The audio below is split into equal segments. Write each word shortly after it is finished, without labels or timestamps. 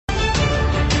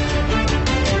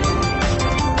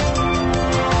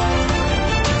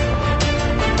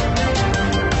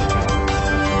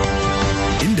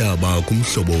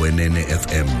kumhlobo wenene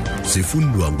FM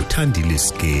zifundwa nguThandile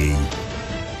Skey.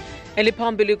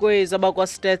 Eliphambili kwezi Abakwa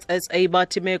Stats SA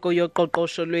bathi imeko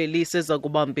yoqoqosho lweli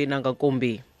isezakubambi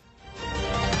nangakumbi.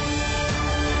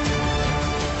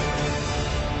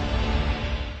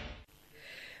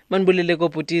 Manibulele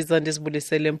kobhutiza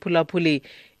ndisibulisele mphulaphuli.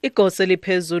 Igosa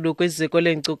liphezulu kwiziko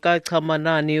leenkcukacha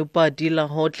manani ubathi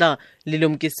lahotla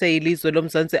lilumkise ilizwe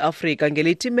lomzantsi Afrika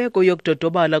ngelithi imeko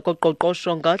yokudodobala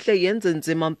koqoqosho ngahle yenze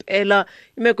nzima mpela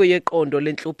imeko yeqondo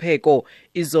lentlupheko.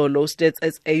 Izolo Stats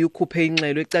SA ukhuphe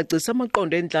ingxelo ecacisa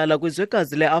amaqondo endlala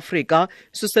kwizwekazi leAfrika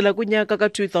susela kunyaka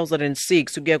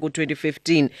ka-2006 ukuya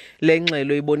ku-2015. Le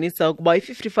ngxelo ibonisa ukuba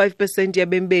i-55%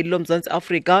 yabembeli lomzantsi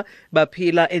Afrika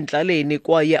baphila endlaleni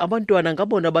kwaye abantwana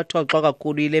ngabona abathwaxwa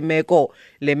kakhulu yile meko.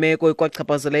 Le meko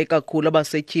ikwachaphazela ikakhulu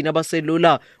abasetyhini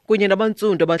abaselula kunye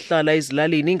nabantsundu abahlala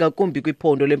ezilalini ngakumbi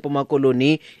kwiphondo lempuma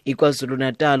koloni iKwaZulu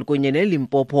Natal kunye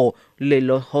neLimpopo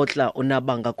lelo hotla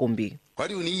unaba ngakumbi.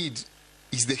 What you need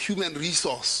is the human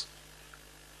resource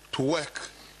to work,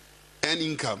 earn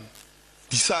income,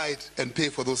 decide and pay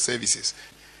for those services.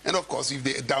 And of course, if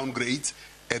they downgrade,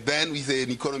 then with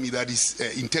an economy that is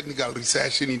in technical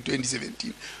recession in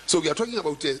 2017. So we are talking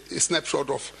about a snapshot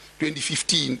of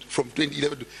 2015 from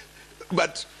 2011.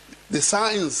 But the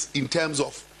signs in terms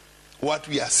of what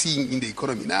we are seeing in the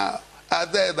economy now are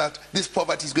there that this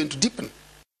poverty is going to deepen.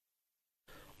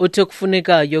 Uthe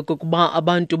kufunekayo kokuba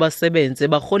abantu basebenze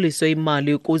barholiswe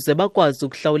imali ukuze bakwazi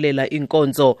ukuhlawulela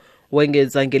inkonzo.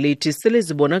 Wengeza ngelithi sele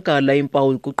zibonakala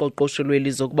impawu kuqoqosho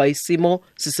lwelizwe ukuba isimo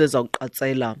siseza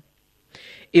kuqatsela.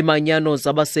 Imanyano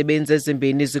zabasebenzi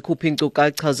ezimbini zikhupha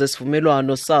inkcukacha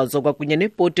zesivumelwano sazo kwakunye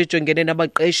nebhodi ejongene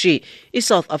nabaqeshi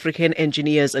iSouth African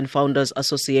Engineers and Founders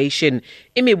Association.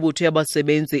 Imibutho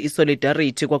yabasebenzi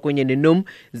iSolidarity kwakunye neNUM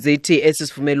zithi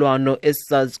esisivumelwano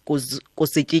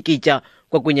kusityikitya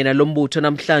kwakunye nalombutho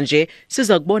namhlanje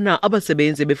siza kubona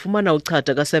abasebenzi befumana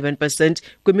uchatha ka-7%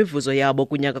 kwimivuzo yabo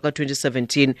kunyaka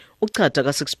ka-2017, uchatha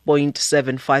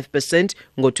ka-6.75%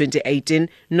 ngo-2018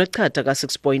 nochatha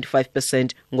ka-6.5%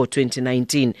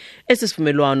 ngo-2019. Esi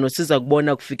sivumelwano siza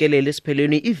kubona kufikelela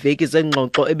esiphelweni iveki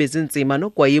zengxoxo ebezinzima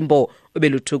nogwayimbo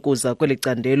obeluthukuza kweli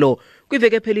candelo.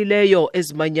 Kwiveki ephelileyo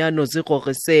ezimanyano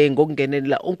zigrogrise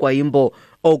ngokungenela ugwayimbo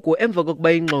oku emva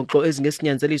kokuba ingxoxo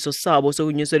ezingesinyanzeliso sabo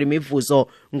sokunyuselwa imivuzo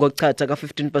ngochatha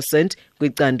ka-15%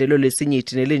 kwicandelo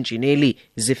lesinyithi nelenjineli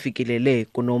zifikelele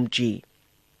kunomji.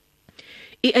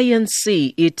 I-ANC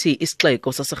ithi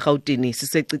isixeko saseRhawutini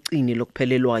sisecicini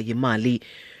lokuphelelwa yimali.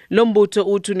 Lombutho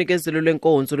uthi unikezelo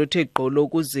lwenkonzo luthe gqolo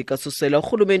ukuzika susela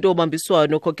urhulumente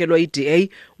obambiswano okhokelwa iDA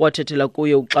wathethela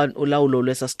kuyo ulawulo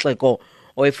lwesasixeko.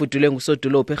 Owayefudule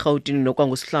ngusodolophu eRhawutini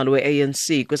nokwangusihlalo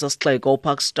we-ANC kwesasixeko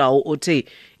uPark Stow uthi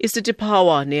iCity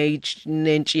Power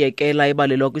nentshiyekela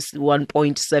ebalelwa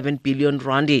kwi-1.7 billion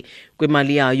randi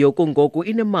kwimali yayo kungoku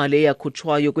inemali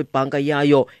eyakhutshwayo kwibhanka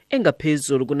yayo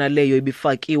engaphezulu kunaleyo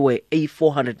ibifakiwe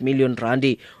eyi-400 million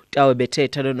randi. Tawe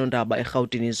bethetha nonondaba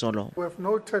eRhawutini izolo. We have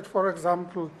noted, for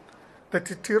example, the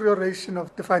deterioration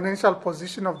of the financial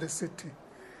position of the city,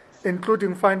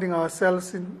 including finding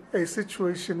ourselves in a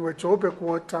situation where Joburg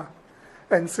Water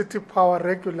and City Power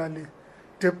regularly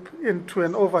dip into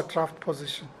an overdraft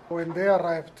position. When they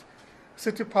arrived,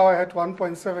 City Power had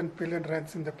 1.7 billion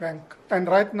rands in the bank, and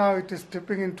right now it is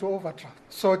dipping into overdraft.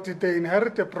 So did they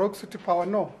inherit a broke City Power?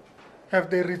 No. Have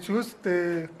they reduced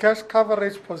the cash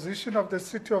coverage position of the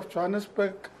city of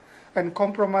Johannesburg and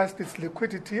compromised its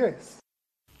liquidity? Yes.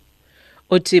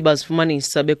 Uthi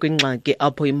bazifumanisa bekwingxaki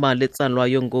apho imali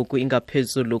etsalwayo ngoku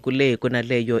ingaphezulu kule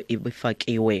kunaleyo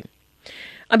ibifakiwe.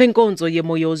 Abenkonzo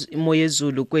yemo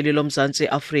yezulu kweli lomzantsi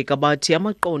Afrika bathi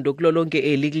amaqondo kulolonke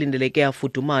eli kulindeleke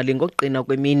afudumali ngoqina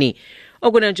kwemini.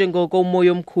 Okuna njengoko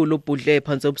umoya omkhulu ubhudle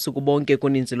phantsi ubusuku bonke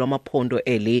kuninzi lwamaphondo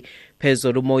eli.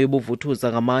 Phezulu umoya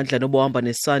ubuvuthuza ngamandla nobuhamba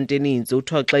nesanti eninzi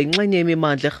uthwaxa inxenye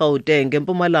yemimandla eGauteng,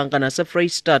 eMpumalanga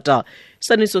naseFreystata.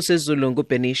 Saniso sezulu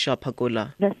nguBenisha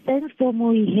Phakula. The sandstorm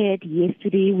we had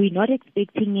yesterday, we're not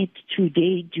expecting it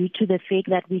today due to the fact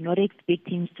that we're not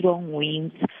expecting strong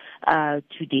winds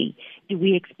today.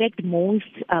 We expect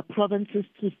most provinces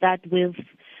to start with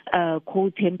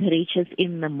cold temperatures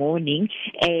in the morning,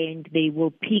 and they will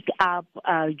pick up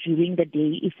during the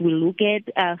day. If we look at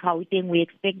Gauteng, we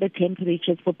expect the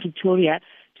temperatures for Pretoria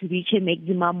to reach a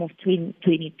maximum of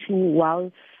 22,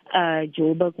 while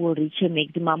Joburg will reach a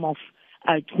maximum of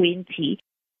 20.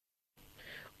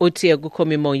 Uthi akukho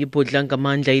mimoya ibhudla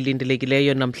ngamandla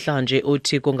ilindelekileyo namhlanje.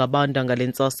 Uthi kungabanda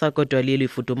ngalentsasa kodwa liye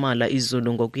lifudumala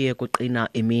izulu ngokuye kuqina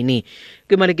emini.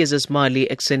 Kwimalike zezimali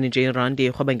ekuseni nje irandi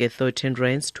irhwaba nge-13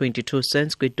 rands 22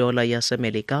 cents kwidola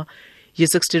yaseMelika.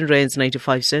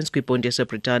 yi-R16.95 kwiponti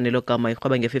yaseBritane logama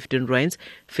irhwaba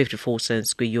nge-R15.54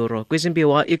 kwi-euro.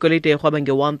 Kwizimbiwa igolide irhwaba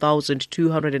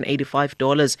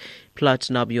nge-$1,285,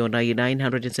 platinum yona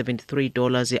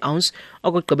yi-$973 i-ounce,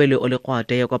 okugqibele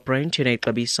olikrwada yakwaBrent yona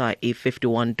ixabisa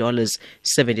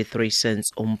i-$51.73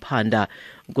 umphanda.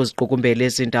 Kuziqukumbele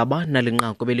ezindaba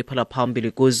nalinqaku beliphala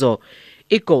phambili kuzo.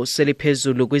 Igosa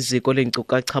eliphezulu kwiziko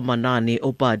leenkcukacha-manani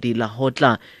uBadi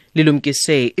Lahotla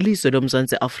lilumkise ilizwe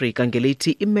loMzantsi Afrika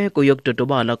ngelithi imeko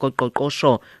yokudodobala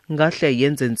koqoqosho ngahle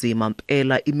yenze nzima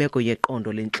mpela imeko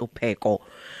yeqondo lentlupheko.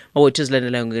 Mawethu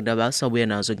zilandelayo ngendaba sabuya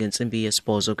nazo ngentsimbi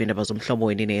yesibhozo kwiindaba zomhlobo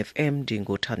wenene FM.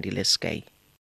 Ndinguthandile Skay.